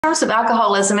Terms of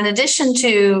alcoholism, in addition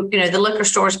to, the liquor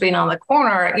stores being on the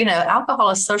corner,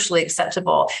 alcohol is socially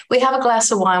acceptable. We have a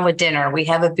glass of wine with dinner. We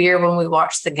have a beer when we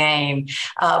watch the game.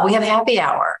 We have happy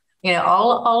hour.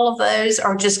 All of those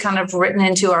are just kind of written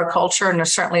into our culture and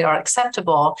certainly are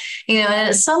acceptable. And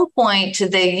at some point,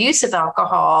 the use of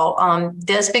alcohol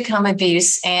does become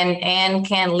abuse and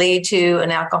can lead to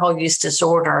an alcohol use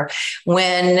disorder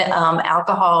when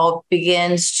alcohol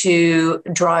begins to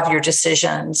drive your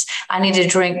decisions. I need to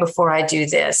drink before I do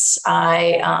this.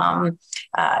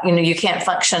 You can't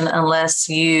function unless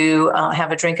you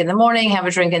have a drink in the morning, have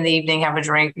a drink in the evening, have a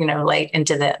drink, late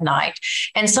into the night.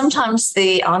 And sometimes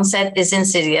the onset is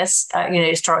insidious.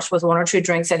 It starts with one or two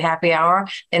drinks at happy hour.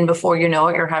 And before you know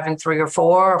it, you're having 3 or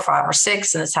 4 or 5 or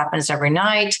 6. And this happens every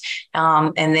night.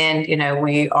 And then,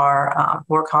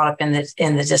 we're caught up in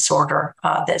the disorder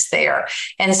that's there.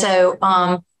 And so,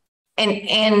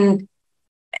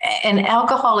 and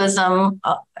alcoholism,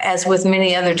 as with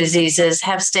many other diseases,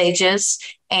 have stages,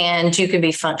 and you can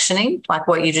be functioning like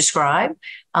what you described.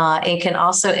 It can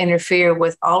also interfere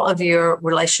with all of your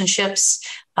relationships,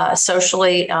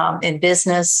 socially, in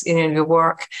business, your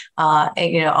work,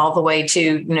 all the way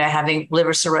to, having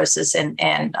liver cirrhosis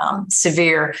and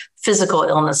severe physical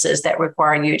illnesses that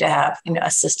require you to have,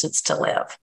 assistance to live.